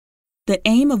The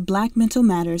aim of Black Mental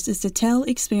Matters is to tell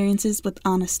experiences with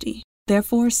honesty.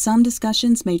 Therefore, some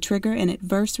discussions may trigger an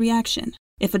adverse reaction.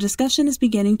 If a discussion is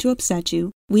beginning to upset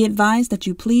you, we advise that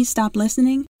you please stop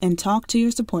listening and talk to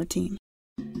your support team.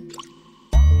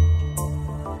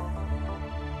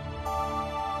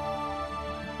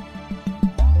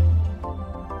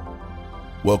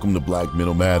 Welcome to Black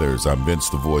Mental Matters. I'm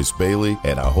Vince the Voice Bailey,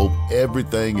 and I hope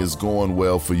everything is going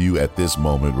well for you at this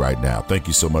moment right now. Thank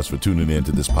you so much for tuning in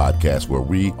to this podcast where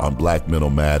we on Black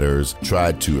Mental Matters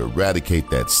try to eradicate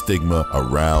that stigma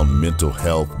around mental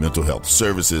health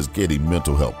services, getting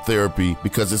mental health therapy,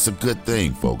 because it's a good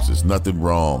thing, folks. There's nothing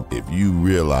wrong if you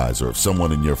realize, or if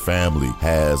someone in your family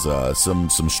has some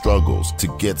struggles, to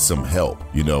get some help.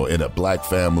 You know, in a Black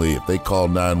family, if they call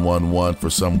 911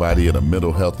 for somebody in a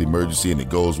mental health emergency and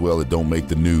it goes well, it don't make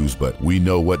the news, but we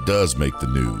know what does make the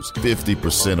news.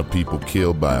 50% of people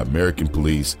killed by American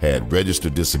police had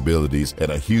registered disabilities,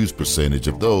 and a huge percentage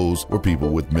of those were people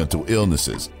with mental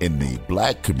illnesses. In the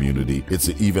Black community, it's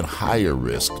an even higher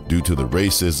risk due to the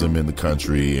racism in the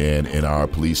country and in our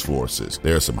police forces.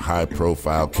 There are some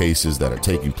high-profile cases that are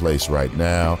taking place right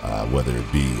now, whether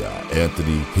it be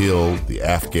Anthony Hill, the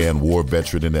Afghan war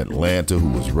veteran in Atlanta who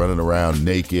was running around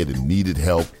naked and needed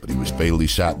help, but he was fatally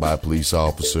shot by a police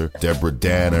officer, Deborah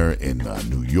Danner in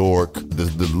New York.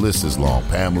 The list is long.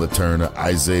 Pamela Turner,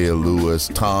 Isaiah Lewis,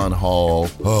 Ton Hall.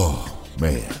 Oh,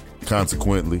 man.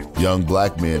 Consequently, young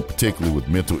Black men, particularly with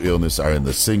mental illness, are in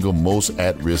the single most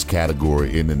at-risk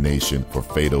category in the nation for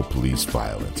fatal police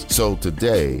violence. So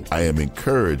today, I am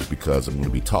encouraged because I'm going to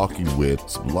be talking with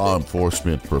some law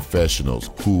enforcement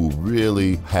professionals who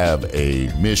really have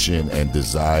a mission and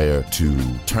desire to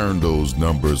turn those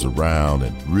numbers around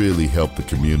and really help the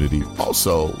community.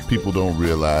 Also, people don't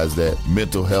realize that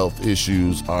mental health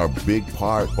issues are a big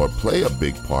part, or play a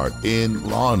big part, in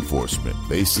law enforcement.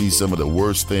 They see some of the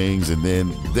worst things, and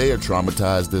then they are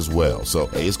traumatized as well. So,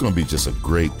 hey, it's going to be just a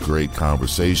great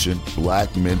conversation.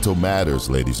 Black Mental Matters,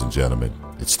 ladies and gentlemen.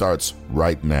 It starts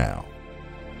right now.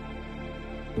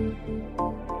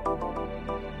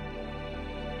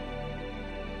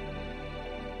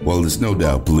 Well, there's no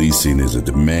doubt policing is a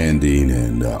demanding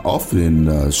and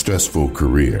often stressful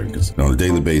career, because on a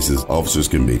daily basis, officers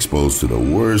can be exposed to the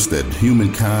worst that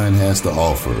humankind has to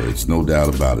offer. It's no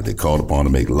doubt about it. They're called upon to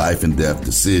make life and death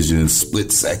decisions,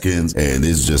 split seconds, and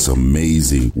it's just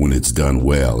amazing when it's done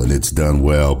well. And it's done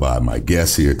well by my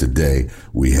guest here today.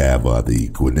 We have the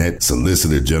Gwinnett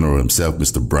Solicitor General himself,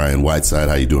 Mr. Brian Whiteside.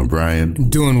 How you doing, Brian?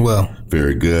 Doing well.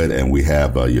 Very good. And we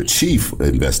have your chief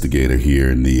investigator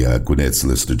here in the Gwinnett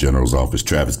Solicitor General's office,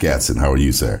 Travis Gatson. How are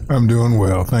you, sir? I'm doing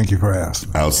well. Thank you for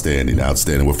asking. Outstanding.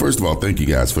 Well, first of all, thank you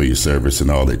guys for your service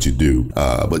and all that you do.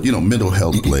 But, you know, mental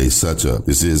health plays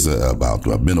this is about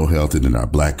mental health, and in our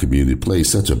Black community,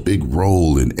 plays such a big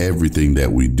role in everything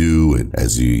that we do. And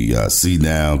as you see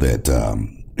now that,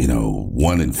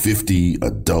 1 in 50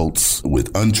 adults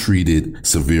with untreated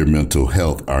severe mental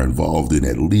health are involved in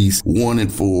at least 1 in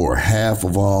 4, or half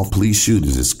of all police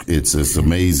shootings. It's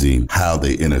amazing how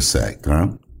they intersect,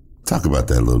 huh? Talk about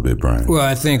that a little bit, Brian. Well,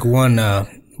 I think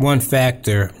one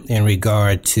factor in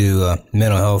regard to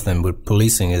mental health and with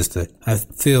policing is that I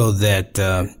feel that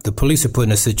the police are put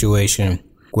in a situation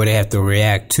where they have to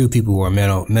react to people who are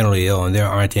mentally ill, and there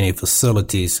aren't any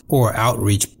facilities or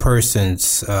outreach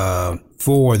persons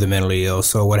for the mentally ill.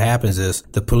 So what happens is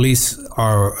the police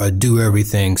are a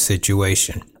do-everything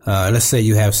situation. Let's say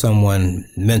you have someone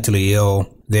mentally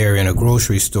ill, they're in a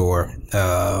grocery store.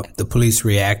 The police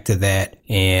react to that,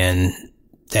 and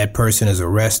that person is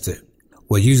arrested.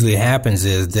 What usually happens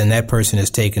is then that person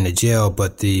is taken to jail,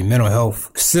 but the mental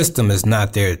health system is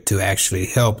not there to actually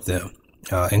help them.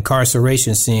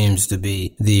 Incarceration seems to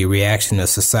be the reaction of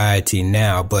society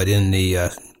now, but in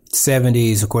the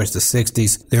 70s, of course, the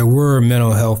 60s, there were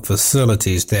mental health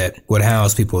facilities that would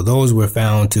house people. Those were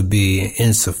found to be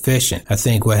insufficient. I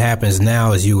think what happens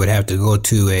now is you would have to go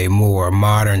to a more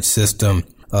modern system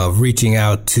of reaching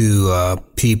out to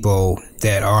people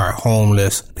that are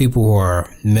homeless, people who are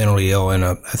mentally ill. And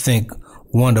I think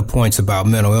one of the points about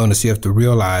mental illness, you have to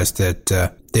realize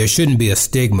that there shouldn't be a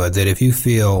stigma that if you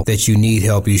feel that you need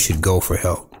help, you should go for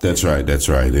help. That's right.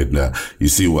 And you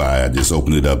see why I just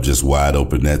opened it up just wide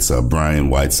open. That's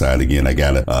Brian Whiteside again. I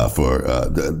got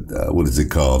what is it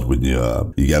called when you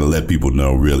got to let people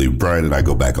know, really. Brian and I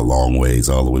go back a long ways,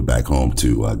 all the way back home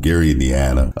to Gary,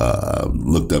 Indiana.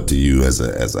 Looked up to you as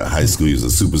a high school. He was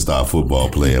a superstar football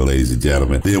player, ladies and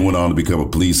gentlemen. Then went on to become a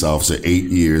police officer, 8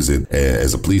 years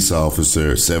as a police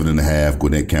officer, 7.5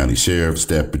 Gwinnett County Sheriff's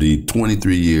Deputy,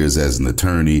 23 years as an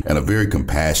attorney, and a very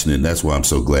compassionate. And that's why I'm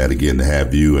so glad again to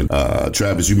have you. you. And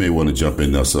Travis, you may want to jump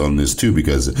in on this too,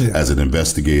 because as an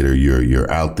investigator,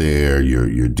 you're out there,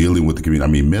 you're dealing with the community.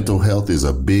 I mean, mental health is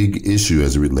a big issue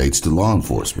as it relates to law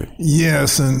enforcement.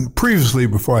 Yes, and previously,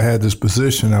 before I had this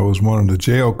position, I was one of the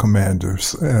jail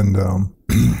commanders, and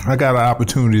I got an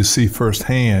opportunity to see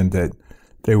firsthand that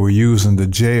they were using the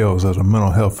jails as a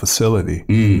mental health facility.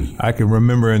 I can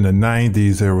remember in the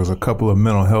 90s, there was a couple of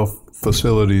mental health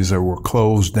facilities that were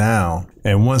closed down.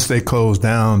 And once they closed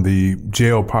down, the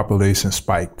jail population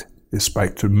spiked. It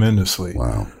spiked tremendously.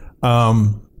 Wow.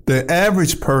 The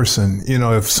average person,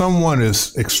 if someone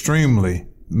is extremely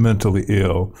mentally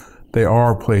ill, there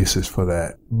are places for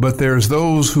that. But there's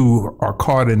those who are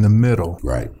caught in the middle.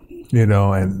 Right.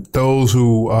 And those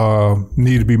who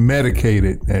need to be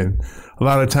medicated. And a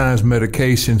lot of times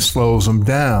medication slows them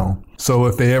down. So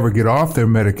if they ever get off their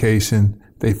medication,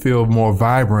 they feel more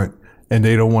vibrant and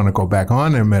they don't want to go back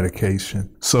on their medication.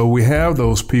 So we have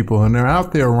those people and they're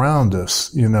out there around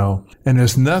us, and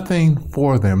there's nothing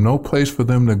for them, no place for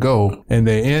them to go. And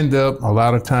they end up a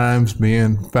lot of times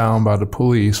being found by the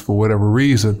police for whatever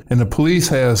reason. And the police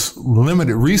has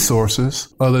limited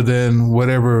resources other than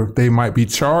whatever they might be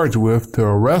charged with to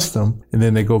arrest them. And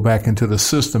then they go back into the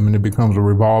system and it becomes a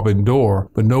revolving door.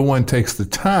 But no one takes the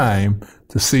time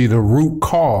to see the root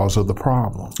cause of the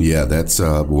problem. Yeah, that's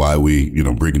why we,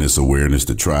 bringing this awareness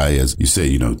to try, as you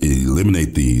say,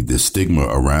 eliminate the stigma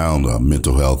around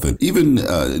mental health. And even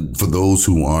for those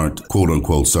who aren't, quote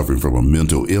unquote, suffering from a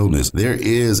mental illness, there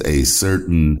is a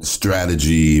certain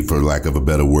strategy, for lack of a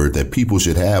better word, that people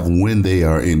should have when they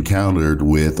are encountered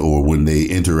with or when they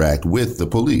interact with the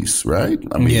police, right?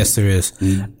 Yes, there is.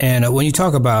 And when you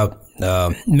talk about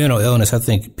mental illness, I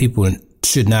think people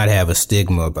should not have a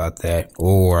stigma about that,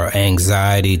 or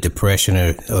anxiety, depression,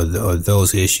 or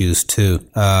those issues too.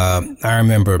 I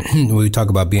remember when we talk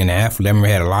about being an athlete, I remember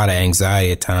I had a lot of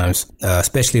anxiety at times,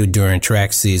 especially during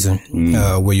track season,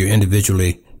 where you're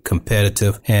individually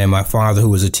competitive. And my father, who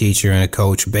was a teacher and a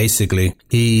coach, basically,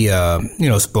 he,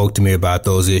 spoke to me about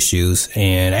those issues.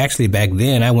 And actually back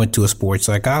then I went to a sports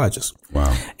psychologist.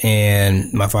 Wow.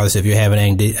 And my father said, if you're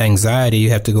having anxiety,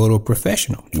 you have to go to a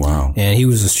professional. Wow. And he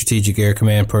was a strategic air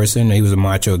command person. He was a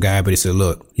macho guy, but he said,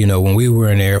 look, when we were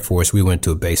in the Air Force, we went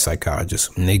to a base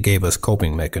psychologist and they gave us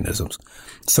coping mechanisms.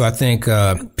 So I think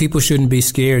people shouldn't be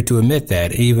scared to admit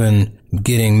that. Even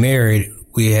getting married,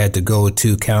 we had to go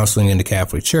to counseling in the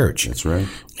Catholic Church. That's right.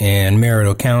 And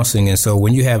marital counseling. And so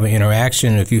when you have an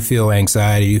interaction, if you feel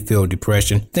anxiety, you feel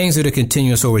depression, things that are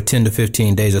continuous over 10 to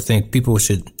 15 days, I think people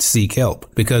should seek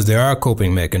help because there are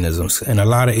coping mechanisms. And a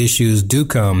lot of issues do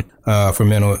come from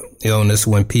mental illness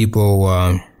when people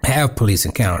have police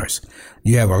encounters.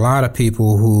 You have a lot of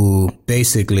people who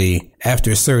basically,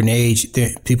 after a certain age,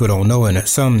 people don't know, and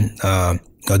some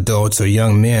adults or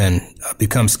young men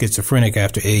become schizophrenic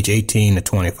after age 18 to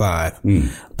 25.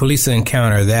 Police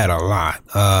encounter that a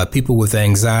lot. People with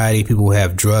anxiety, people who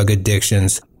have drug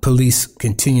addictions, police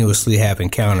continuously have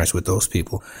encounters with those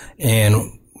people.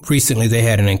 And recently they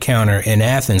had an encounter in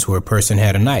Athens where a person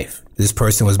had a knife. This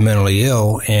person was mentally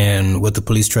ill, and what the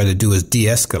police try to do is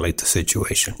de-escalate the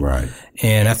situation. Right.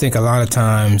 And I think a lot of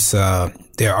times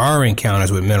there are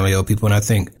encounters with mentally ill people, and I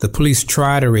think the police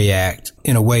try to react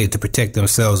in a way to protect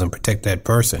themselves and protect that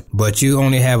person. But you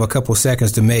only have a couple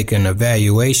seconds to make an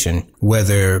evaluation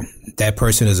whether that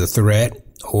person is a threat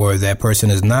or that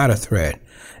person is not a threat.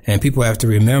 And people have to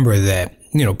remember that,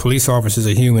 police officers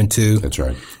are human too. That's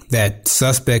right. That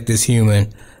suspect is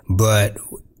human, but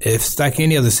it's like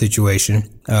any other situation.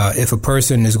 If a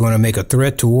person is going to make a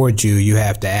threat towards you, you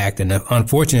have to act. And the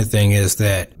unfortunate thing is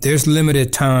that there's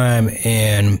limited time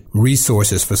and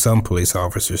resources for some police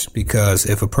officers, because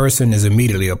if a person is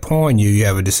immediately upon you, you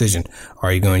have a decision.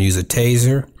 Are you going to use a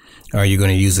taser? Are you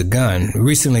going to use a gun?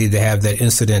 Recently, they have that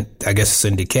incident, I guess it's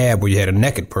in DeKalb, where you had a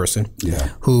naked person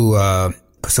who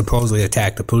supposedly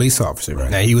attacked a police officer.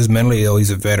 Right. Now, he was mentally ill. He's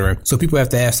a veteran. So people have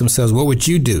to ask themselves, what would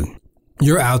you do?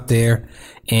 You're out there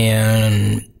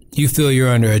and you feel you're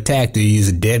under attack. Do you use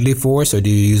a deadly force or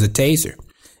do you use a taser?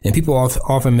 And people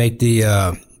often make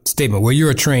the statement, well,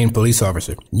 you're a trained police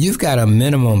officer. You've got a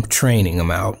minimum training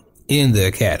amount in the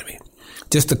academy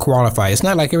just to qualify. It's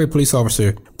not like every police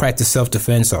officer practice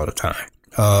self-defense all the time.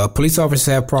 Police officers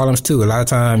have problems too. A lot of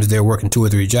times they're working 2 or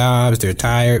 3 jobs, they're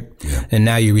tired, and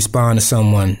now you respond to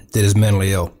someone that is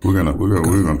mentally ill. We're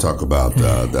gonna talk about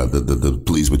the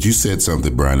police, but you said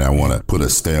something, Brian, I want to put a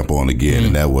stamp on again,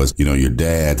 and that was, your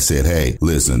dad said, hey,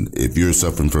 listen, if you're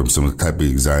suffering from some type of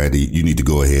anxiety, you need to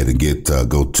go ahead and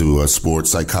go to a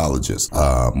sports psychologist.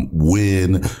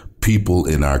 When people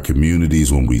in our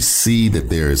communities, when we see that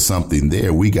there is something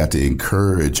there, we got to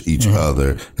encourage each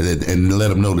other and let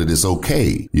them know that it's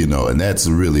okay, and that's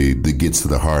really that gets to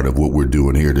the heart of what we're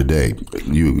doing here today.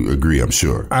 You agree, I'm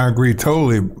sure. I agree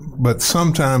totally. But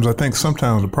I think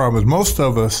sometimes the problem is most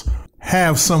of us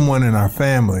have someone in our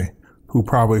family who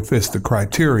probably fits the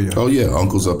criteria. Oh yeah,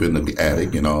 uncle's up in the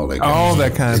attic and all that.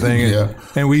 That kind of thing. Yeah.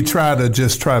 And we try to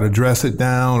dress it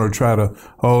down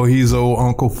or he's old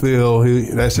Uncle Phil.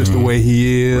 That's just the way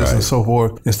he is, right, and so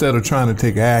forth. Instead of trying to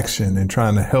take action and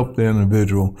trying to help the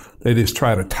individual, they just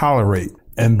try to tolerate.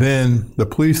 And then the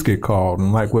police get called.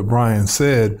 And like what Brian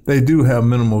said, they do have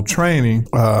minimal training,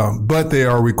 but they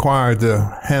are required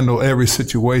to handle every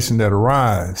situation that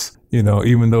arises,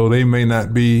 even though they may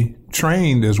not be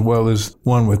trained as well as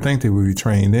one would think they would be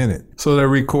trained in it. So their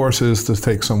recourse is to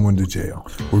take someone to jail.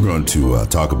 We're going to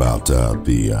talk about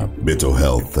the mental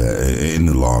health in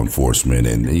the law enforcement.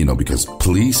 And, because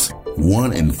police,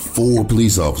 1 in 4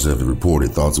 police officers have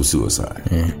reported thoughts of suicide.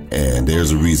 And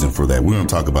there's a reason for that. We're going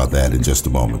to talk about that in just a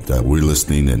moment. We're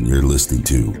listening, and you're listening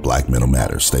to Black Mental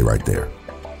Matters. Stay right there.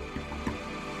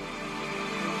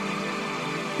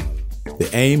 The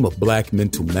aim of Black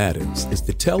Mental Matters is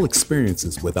to tell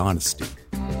experiences with honesty.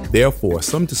 Therefore,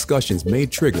 some discussions may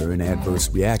trigger an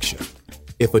adverse reaction.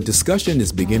 If a discussion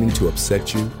is beginning to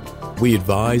upset you, we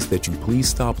advise that you please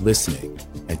stop listening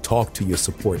and talk to your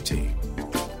support team.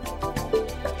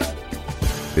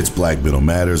 It's Black Mental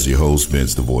Matters. Your host,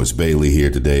 Vince the Voice Bailey,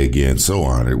 here today again. So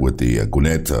honored with the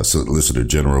Gwinnett Solicitor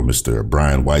General, Mr.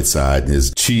 Brian Whiteside, and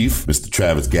his chief, Mr.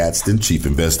 Travis Gadsden, chief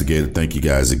investigator. Thank you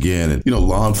guys again. And,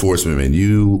 law enforcement, man,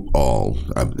 you all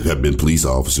have been police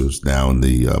officers now in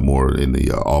the more in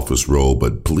the office role,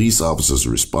 but police officers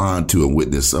respond to and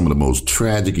witness some of the most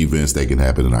tragic events that can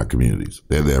happen in our communities.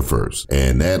 They're there first.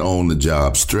 And that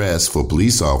on-the-job stress for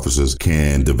police officers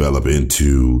can develop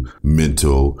into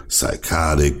mental,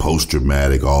 psychotic,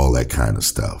 post-traumatic, all that kind of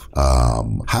stuff.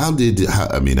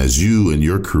 As you in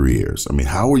your careers,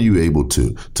 how were you able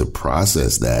to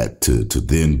process that to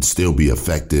then still be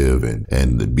effective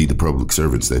and be the public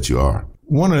servants that you are?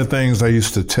 One of the things I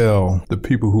used to tell the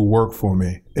people who work for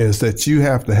me is that you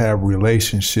have to have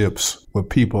relationships with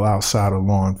people outside of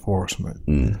law enforcement.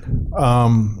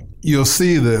 You'll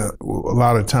see a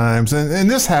lot of times, and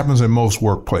this happens in most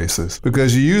workplaces,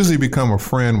 because you usually become a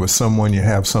friend with someone you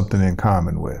have something in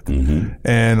common with.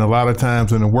 And a lot of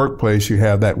times in the workplace, you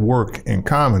have that work in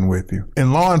common with you.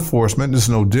 In law enforcement, it's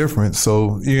no different.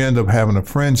 So you end up having a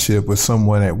friendship with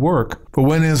someone at work. But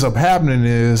what ends up happening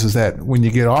is that when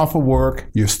you get off of work,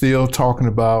 you're still talking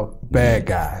about bad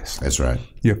guys. That's right.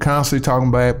 You're constantly talking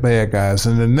about bad guys.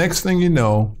 And the next thing you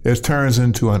know, it turns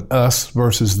into an us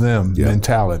versus them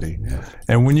mentality. Yeah.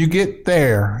 And when you get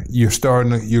there, you're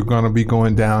going to be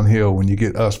going downhill when you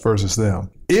get us versus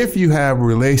them. If you have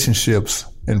relationships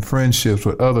and friendships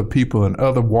with other people in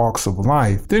other walks of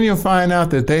life, then you'll find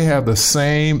out that they have the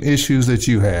same issues that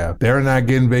you have. They're not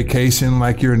getting vacation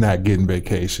like you're not getting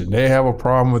vacation. They have a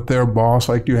problem with their boss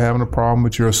like you're having a problem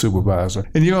with your supervisor.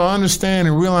 And you'll understand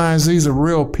and realize these are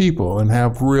real people and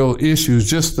have real issues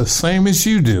just the same as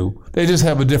you do. They just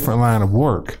have a different line of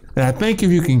work. And I think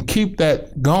if you can keep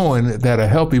that going, that'll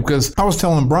help you. Because I was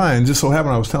telling Brian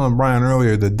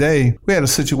earlier today, we had a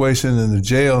situation in the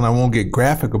jail, and I won't get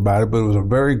graphic about it, but it was a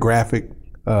very graphic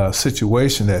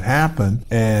situation that happened.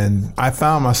 And I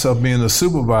found myself being the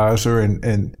supervisor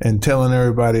and telling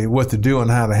everybody what to do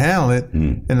and how to handle it.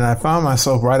 And I found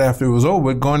myself right after it was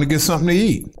over going to get something to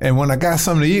eat. And when I got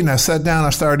something to eat and I sat down, I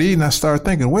started eating, I started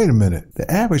thinking, wait a minute,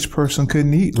 the average person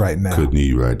couldn't eat right now. Couldn't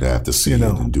eat right now after seeing it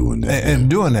and doing that. And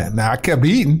doing that. Now I kept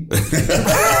eating.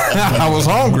 I was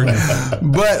hungry.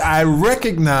 But I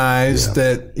recognized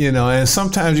that, and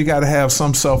sometimes you got to have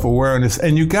some self-awareness,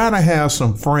 and you got to have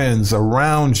some friends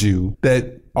around you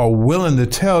that are willing to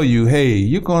tell you, hey,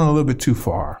 you're going a little bit too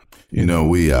far.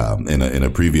 We in a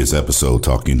previous episode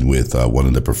talking with one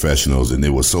of the professionals, and it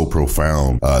was so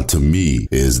profound to me,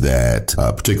 is that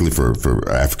particularly for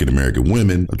African American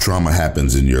women, trauma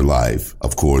happens in your life.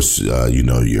 Of course,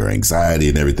 your anxiety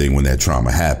and everything when that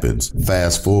trauma happens.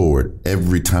 Fast forward,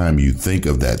 every time you think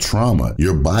of that trauma,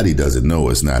 your body doesn't know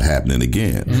it's not happening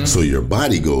again. So your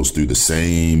body goes through the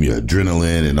same, your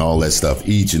adrenaline and all that stuff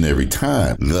each and every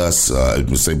time. Thus,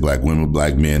 say black women,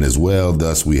 black men as well.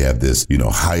 Thus, we have this,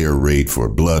 higher rate for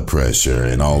blood pressure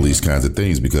and all these kinds of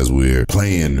things because we're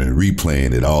playing and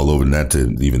replaying it all over, not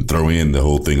to even throw in the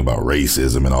whole thing about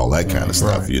racism and all that kind of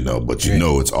stuff, but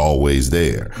it's always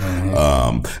there.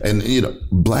 And,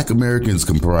 Black Americans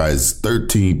comprise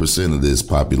 13% of this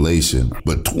population,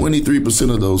 but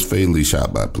 23% of those fatally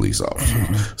shot by police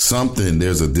officers.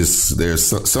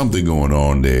 There's something going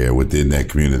on there within that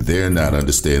community. They're not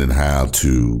understanding how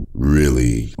to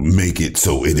really make it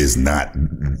so it is not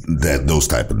those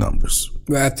type of numbers.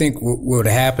 Well, I think what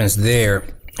happens there,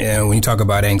 when you talk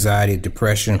about anxiety,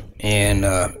 depression, and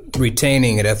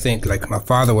retaining it, I think, like my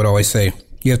father would always say,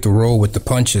 you have to roll with the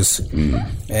punches.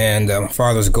 And my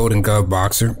father's a Golden Glove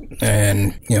boxer.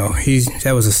 And,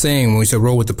 that was a saying when we said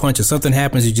roll with the punches. Something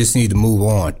happens, you just need to move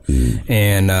on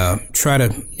and try to,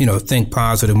 think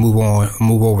positive, move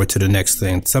over to the next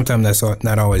thing. Sometimes that's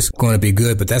not always going to be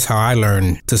good, but that's how I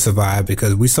learned to survive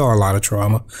because we saw a lot of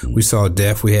trauma. We saw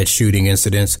death. We had shooting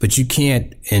incidents, but you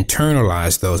can't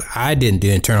internalize those. I didn't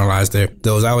internalize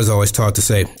those. I was always taught to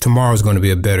say, tomorrow's going to be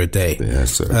a better day.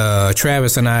 Yes, sir.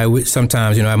 Travis and I,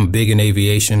 sometimes, I'm big in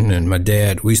aviation, and my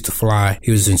dad, we used to fly.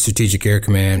 He was in Strategic Air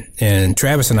Command. And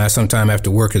Travis and I, sometime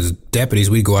after work as deputies,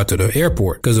 we go out to the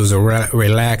airport because it was a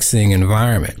relaxing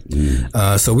environment.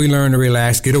 So we learned to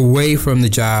relax, get away from the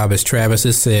job, as Travis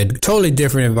has said. Totally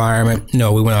different environment.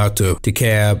 We went out to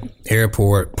DeKalb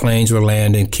Airport. Planes were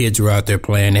landing. Kids were out there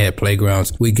playing. They had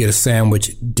playgrounds. We'd get a sandwich,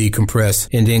 decompress,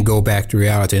 and then go back to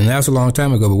reality. And that was a long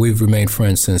time ago, but we've remained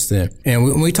friends since then. And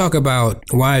when we talk about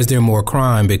why is there more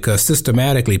crime, because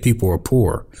systematically people are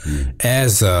poor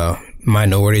as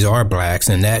minorities are blacks,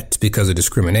 and that's because of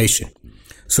discrimination.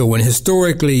 So when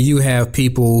historically you have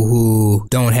people who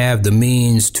don't have the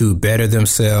means to better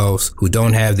themselves, who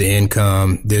don't have the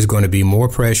income, there's going to be more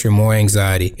pressure, more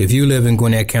anxiety. If you live in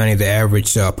Gwinnett County, the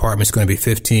average apartment's going to be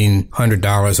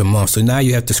 $1,500 a month. So now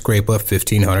you have to scrape up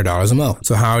 $1,500 a month.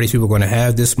 So how are these people going to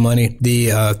have this money?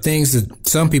 The things that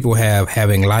some people have,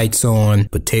 having lights on,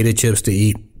 potato chips to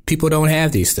eat, people don't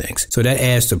have these things. So that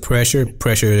adds to pressure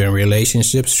in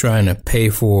relationships, trying to pay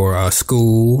for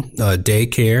school,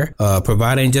 daycare,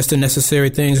 providing just the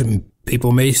necessary things.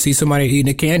 People may see somebody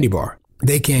eating a candy bar.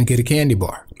 They can't get a candy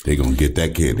bar. They're going to get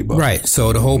that candy bar. Right.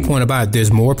 So the whole point about it,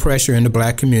 there's more pressure in the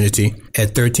black community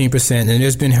at 13%. And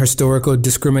there's been historical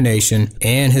discrimination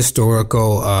and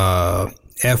historical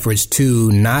efforts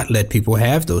to not let people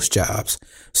have those jobs.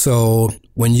 So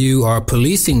when you are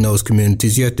policing those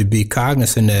communities, you have to be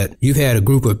cognizant that you've had a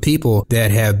group of people that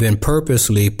have been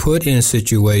purposely put in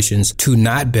situations to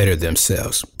not better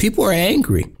themselves. People are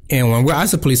angry. And when I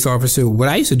was a police officer, what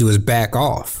I used to do is back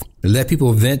off. Let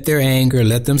people vent their anger,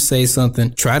 let them say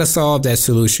something, try to solve that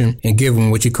solution, and give them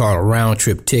what you call a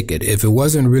round-trip ticket. If it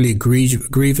wasn't really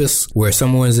grievous, where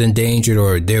someone's endangered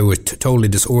or they were totally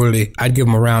disorderly, I'd give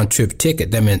them a round-trip ticket.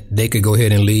 That meant they could go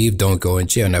ahead and leave, don't go in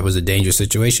jail, and that was a dangerous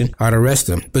situation. I'd arrest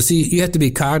them. But see, you have to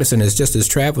be cognizant, just as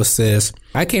Travis says,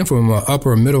 I came from an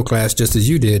upper middle class, just as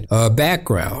you did,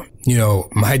 background.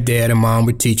 My dad and mom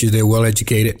were teachers. They're well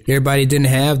educated. Everybody didn't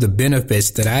have the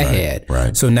benefits that I had.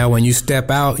 Right. So now when you step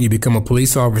out, you become a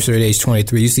police officer at age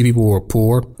 23. You see people who are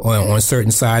poor on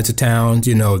certain sides of towns.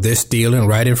 They're stealing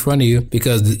right in front of you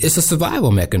because it's a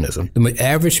survival mechanism. The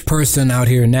average person out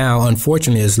here now,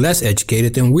 unfortunately, is less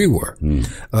educated than we were.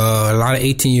 A lot of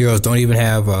 18-year-olds don't even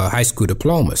have high school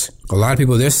diplomas. A lot of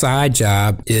people, their side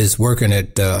job is working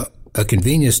at a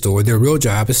convenience store. Their real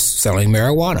job is selling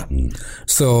marijuana.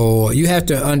 So you have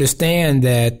to understand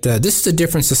that this is a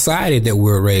different society that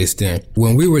we're raised in.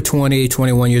 When we were 20,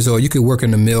 21 years old, you could work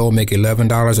in the mill, make $11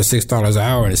 or $6 an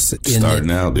hour.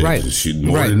 Starting out, they're shooting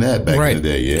more than that back in the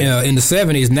day. Yeah. In the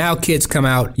 70s, now kids come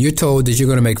out, you're told that you're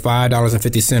going to make $5.50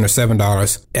 or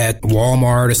 $7 at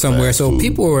Walmart or somewhere. Fast so food.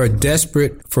 People are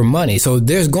desperate for money. So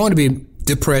there's going to be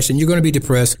depression. You're going to be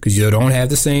depressed because you don't have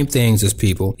the same things as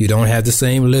people. You don't have the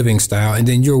same living style. And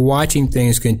then you're watching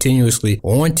things continuously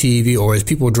on TV or as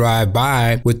people drive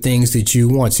by with things that you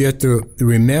want. So you have to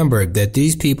remember that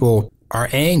these people are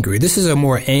angry. This is a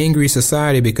more angry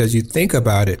society because you think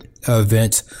about it,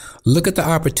 Vince. Look at the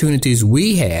opportunities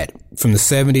we had from the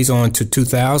 70s on to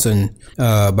 2000,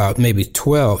 about maybe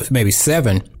 12, maybe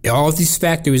 7. All of these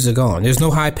factories are gone. There's no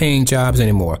high-paying jobs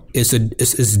anymore.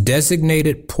 It's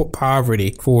designated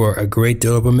poverty for a great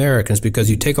deal of Americans because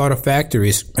you take all the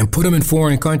factories and put them in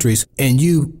foreign countries and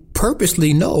you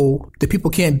purposely know that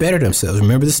people can't better themselves.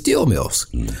 Remember the steel mills.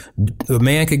 A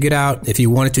man could get out if he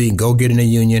wanted to. He can go get in a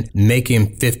union, make him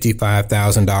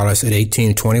 $55,000 at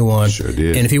 18, 21. Sure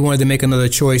did. And if he wanted to make another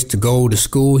choice to go to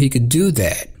school, he could do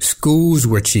that. Schools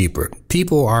were cheaper.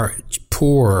 People are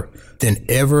poorer than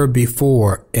ever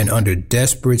before and under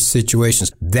desperate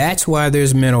situations. That's why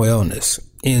there's mental illness.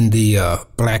 in the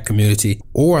black community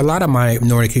or a lot of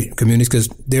minority communities, because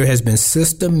there has been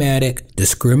systematic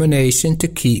discrimination to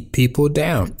keep people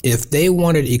down. If they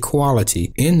wanted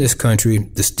equality in this country,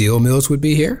 the steel mills would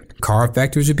be here. Car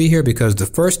factories would be here, because the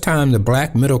first time the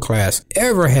black middle class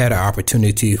ever had an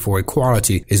opportunity for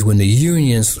equality is when the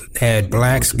unions had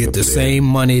blacks get the same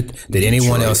money that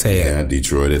anyone else had. Yeah,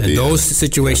 Detroit. And those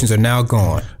situations are now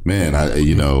gone. Man,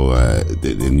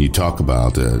 and you talk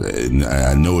about,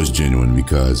 I know it's genuine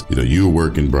because, you're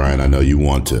working, Brian. I know you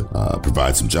want to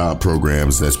provide some job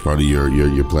programs. That's part of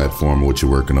your platform, what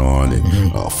you're working on, and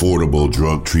affordable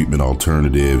drug treatment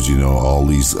alternatives, all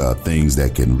these things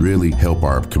that can really help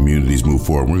our communities move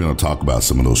forward. We're going to talk about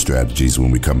some of those strategies when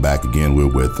we come back. Again,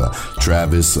 we're with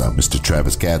Travis, Mr.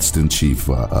 Travis Gadsden, Chief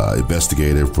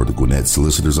Investigator for the Gwinnett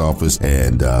Solicitor's Office.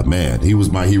 And man, he was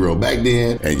my hero back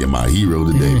then, and you're my hero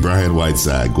today. Brian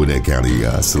Whiteside, Gwinnett County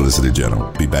Solicitor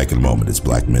General. Be back in a moment. It's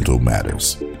Black Mental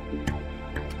Matters.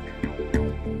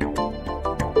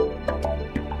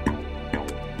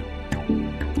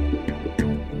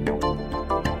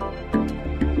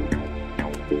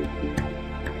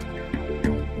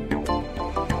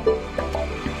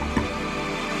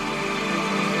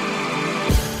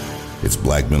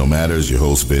 Black Mental Matters. Your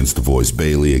host, Vince the Voice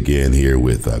Bailey, again here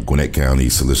with Gwinnett County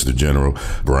Solicitor General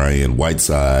Brian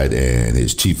Whiteside and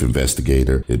his Chief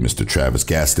Investigator, Mr. Travis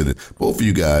Gadsden. Both of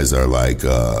you guys are like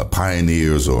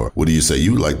pioneers, or what do you say?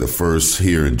 You were like the first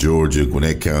here in Georgia,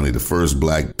 Gwinnett County, the first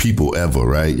black people ever,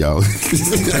 right, y'all?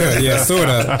 Yeah, sort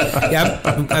of. Yeah,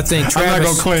 I think Travis. I'm not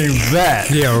going to claim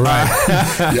that. Yeah,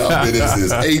 right. Y'all been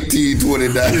since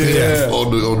 1829.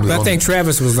 Yeah. I think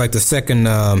Travis was like the second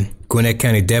Gwinnett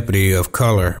County deputy of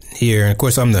color here. And of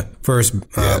course, I'm the first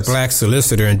black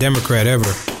solicitor and Democrat ever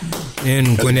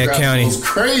in Gwinnett County. That's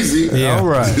crazy. Yeah. All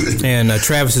right. And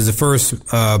Travis is the first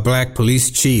black police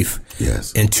chief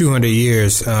in 200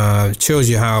 years. Shows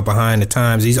you how behind the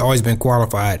times. He's always been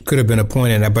qualified. Could have been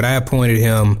appointed, but I appointed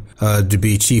him to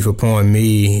be chief upon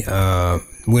me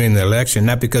winning the election,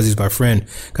 not because he's my friend.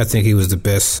 I think he was the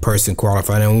best person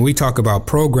qualified. And when we talk about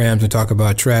programs and talk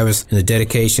about Travis and the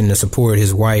dedication and support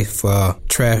his wife,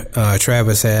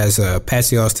 Travis has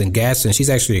Patsy Austin Gadsden. She's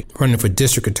actually running for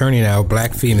district attorney now,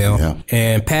 black female. Yeah.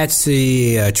 And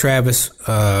Patsy, Travis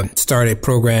started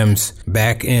programs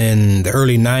back in the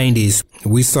early 90s.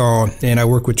 We saw, and I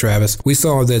work with Travis, we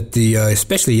saw that the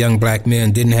especially young black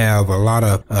men didn't have a lot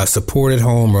of support at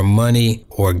home or money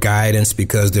or guidance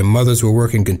because their mothers were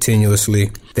working continuously.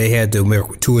 They had to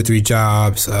work 2 or 3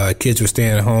 jobs. Kids were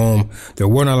staying at home. There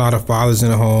weren't a lot of fathers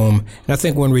in the home. And I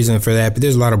think one reason for that, but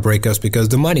there's a lot of breakups because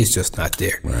the money's just not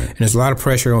there. Right. And there's a lot of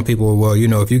pressure on people. Well,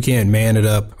 if you can't man it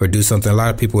up or do something, a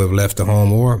lot of people have left the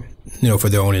home or for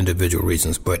their own individual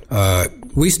reasons. But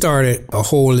we started a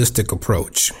holistic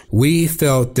approach. We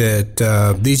felt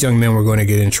that these young men were going to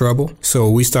get in trouble. So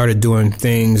we started doing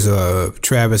things.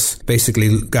 Travis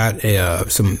basically got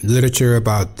some literature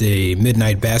about the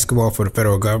midnight basketball for the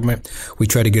federal government. We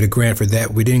tried to get a grant for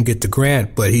that. We didn't get the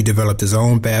grant, but he developed his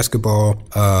own basketball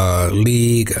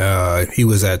league. He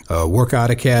was at Workout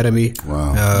Academy.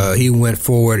 Wow. He went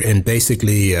forward and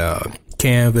basically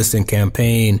canvass and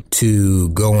campaign to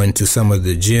go into some of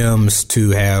the gyms to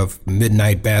have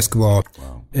midnight basketball.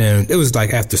 Wow. And it was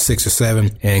like after 6 or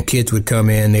 7, and kids would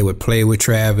come in, they would play with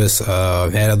Travis,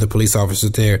 had other police officers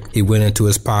there. He went into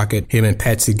his pocket. Him and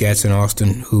Patsy Gadsden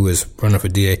Austin, who was running for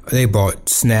DA, they bought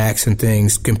snacks and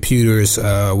things. Computers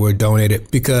were donated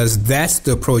because that's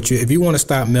the approach. If you want to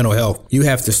stop mental health, you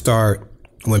have to start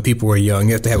when people were young.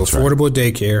 You have to have affordable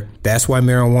daycare. That's why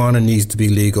marijuana needs to be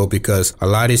legal, because a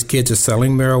lot of these kids are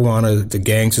selling marijuana. The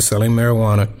gangs are selling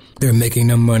marijuana. They're making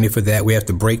them money for that. We have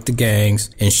to break the gangs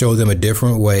and show them a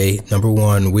different way. Number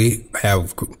one, we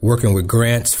have working with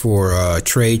grants for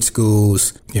trade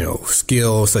schools,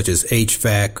 skills such as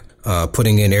HVAC,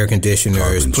 putting in air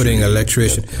conditioners, putting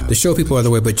electrician, to show people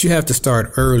other way. But you have to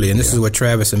start early. And this is what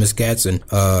Travis and Ms. Gadsden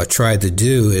tried to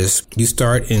do is you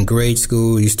start in grade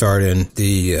school, you start in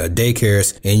the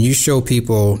daycares, and you show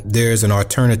people there's an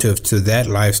alternative to that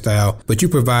lifestyle, but you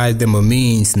provide them a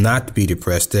means not to be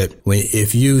depressed, that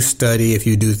if you study, if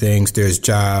you do things, there's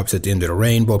jobs at the end of the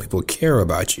rainbow. People care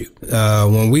about you.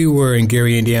 When we were in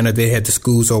Gary, Indiana, they had the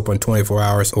schools open 24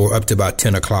 hours or up to about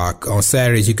 10 o'clock. On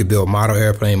Saturdays, you could build model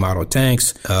airplane, model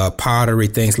tanks, pottery,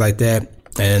 things like that.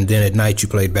 And then at night you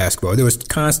played basketball. There was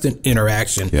constant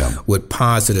interaction with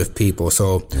positive people.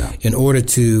 So in order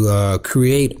to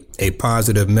create a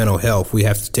positive mental health, we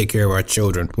have to take care of our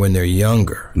children when they're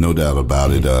younger. No doubt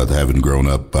about it. Having grown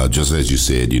up, just as you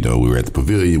said, we were at the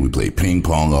pavilion, we played ping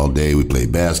pong all day, we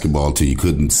played basketball till you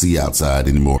couldn't see outside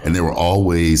anymore. And there were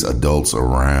always adults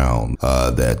around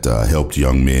that helped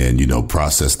young men,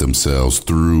 process themselves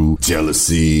through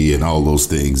jealousy and all those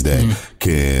things that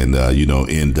can,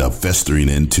 end up festering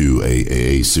into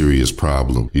a serious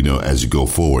problem, as you go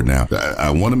forward. Now,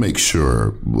 I want to make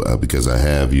sure, because I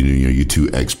have, you two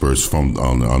experts from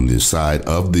on the side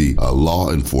of the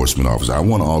law enforcement officer. I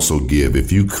want to also give,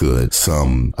 if you could,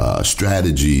 some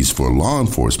strategies for law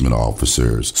enforcement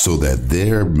officers so that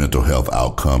their mental health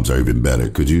outcomes are even better.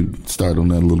 Could you start on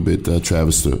that a little bit,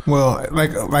 Travis? Well,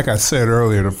 like I said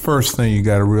earlier, the first thing you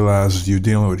got to realize is you're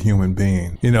dealing with human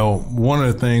beings. One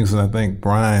of the things, and I think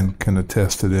Brian can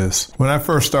attest to this, when I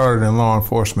first started in law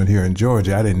enforcement here in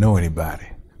Georgia, I didn't know anybody.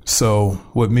 So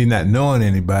with me not knowing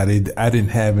anybody, I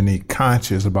didn't have any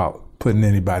conscience about putting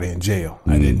anybody in jail.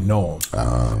 I didn't know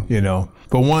them,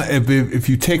 But if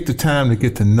you take the time to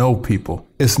get to know people,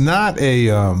 it's not a,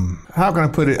 how can I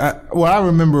put it? I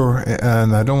remember,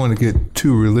 and I don't want to get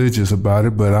too religious about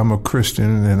it, but I'm a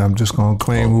Christian and I'm just going to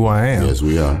claim who I am. Yes,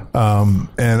 we are.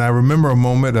 And I remember a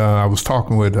moment, I was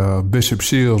talking with Bishop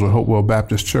Shields with Hopewell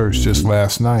Baptist Church just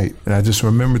last night. And I just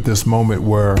remembered this moment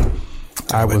where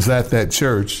I was at that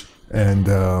church and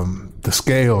the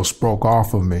scales broke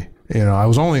off of me. I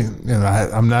was only,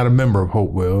 I'm not a member of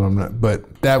Hopewell,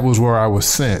 but that was where I was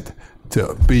sent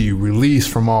to be released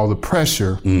from all the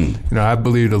pressure. I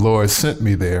believe the Lord sent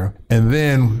me there. And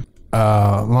then,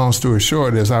 long story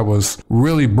short, as I was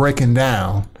really breaking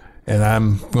down, and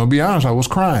I'm going to be honest, I was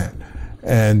crying.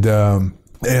 And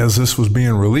as this was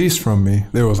being released from me,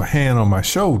 there was a hand on my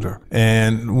shoulder.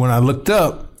 And when I looked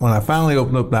up, when I finally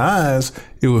opened up the eyes,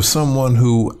 it was someone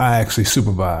who I actually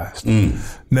supervised.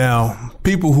 Now,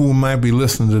 people who might be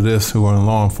listening to this who are in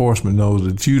law enforcement know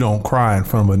that you don't cry in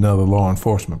front of another law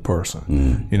enforcement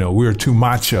person. We're too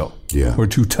macho. Yeah. We're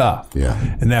too tough. Yeah.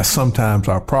 And that's sometimes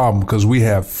our problem because we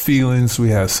have feelings, we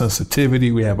have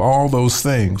sensitivity, we have all those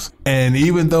things. And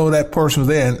even though that person was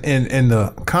there in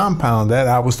the compound, that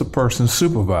I was the person's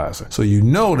supervisor. So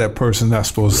that person's not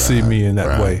supposed to see me in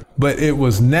that way. But it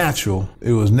was natural.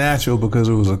 It was natural because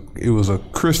it was a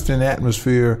Christian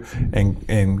atmosphere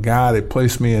and God had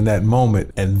placed me in that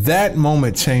moment. And that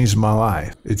moment changed my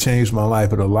life. It changed my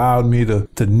life. It allowed me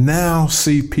to now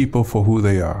see people for who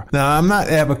they are. Now, I'm not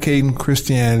advocating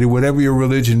Christianity, whatever your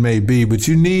religion may be, but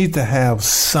you need to have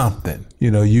something.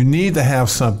 You need to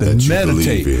have something.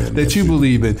 Meditate. That you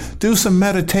believe in. Do some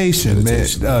meditation.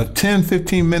 Man. 10,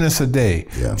 15 minutes a day.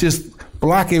 Yeah. Just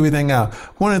block everything out.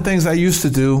 One of the things I used to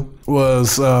do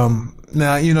was,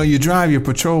 now, you drive your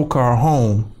patrol car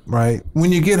home, right?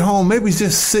 When you get home, maybe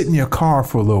just sit in your car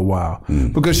for a little while.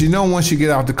 Because once you get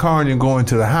out the car and you go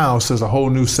into the house, there's a whole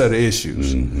new set of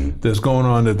issues that's going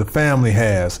on that the family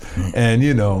has. And,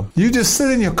 you just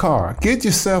sit in your car. Get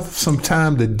yourself some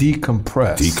time to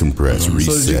decompress.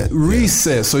 Reset. So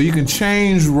reset so you can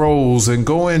change roles and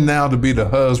go in now to be the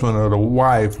husband or the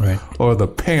wife or the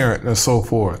parent and so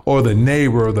forth, or the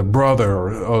neighbor or the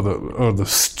brother or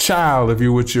the child if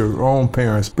you're with your own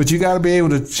parents. But you got to be able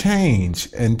to change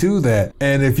and do that.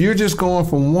 And if you're just going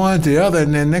from one to the other,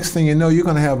 and then next thing you know, you're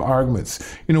going to have arguments.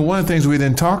 One of the things we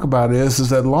didn't talk about is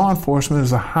that law enforcement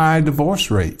is a high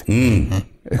divorce rate.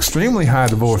 Extremely high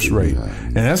divorce rate.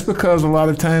 And that's because a lot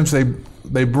of times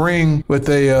they bring what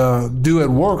they do at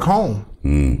work home.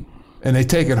 And they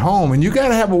take it home. And you got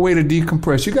to have a way to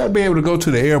decompress. You got to be able to go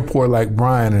to the airport like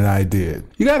Brian and I did.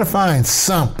 You got to find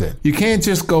something. You can't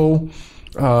just go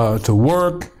to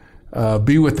work,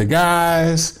 be with the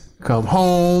guys, come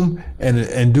home,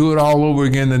 and do it all over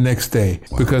again the next day.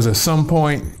 Wow. Because at some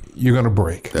point, you're going to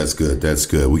break. That's good.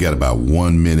 We got about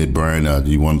 1 minute, Brian.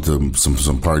 Do you want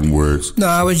some parting words? No,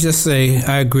 I would just say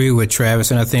I agree with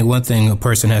Travis. And I think one thing a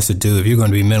person has to do if you're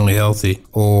going to be mentally healthy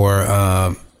or,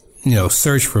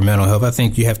 search for mental health, I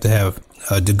think you have to have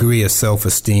a degree of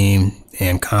self-esteem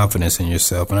and confidence in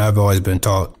yourself. And I've always been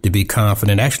taught to be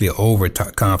confident, actually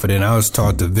overconfident. I was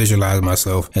taught to visualize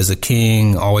myself as a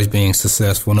king, always being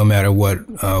successful, no matter what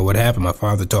happened. My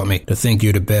father taught me to think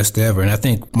you're the best ever. And I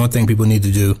think one thing people need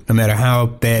to do, no matter how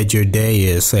bad your day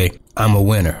is, say, I'm a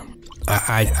winner.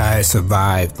 I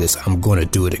survived this. I'm going to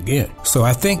do it again. So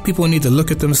I think people need to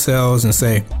look at themselves and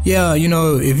say,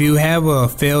 if you have a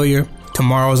failure,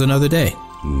 tomorrow's another day.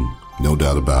 No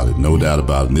doubt about it. No doubt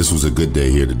about it. And this was a good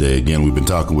day here today. Again, we've been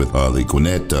talking with the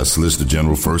Gwinnett Solicitor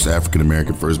General, first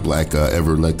African-American, first black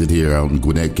ever elected here out in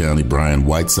Gwinnett County, Brian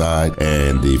Whiteside,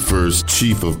 and the first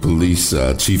Chief of Police,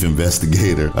 Chief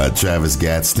Investigator, Travis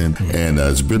Gadsden. And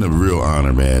it's been a real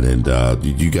honor, man. And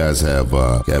you guys have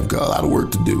got a lot of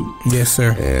work to do. Yes,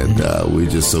 sir. And we're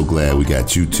just so glad we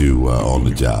got you two on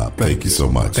the job. Thank you so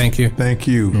much. Thank you. Thank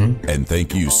you. Mm-hmm. And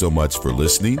thank you so much for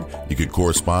listening. You can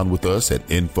correspond with us at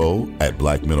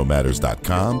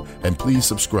info@blackmentalmatters.com, and please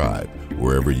subscribe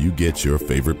wherever you get your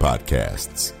favorite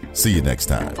podcasts. See you next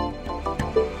time.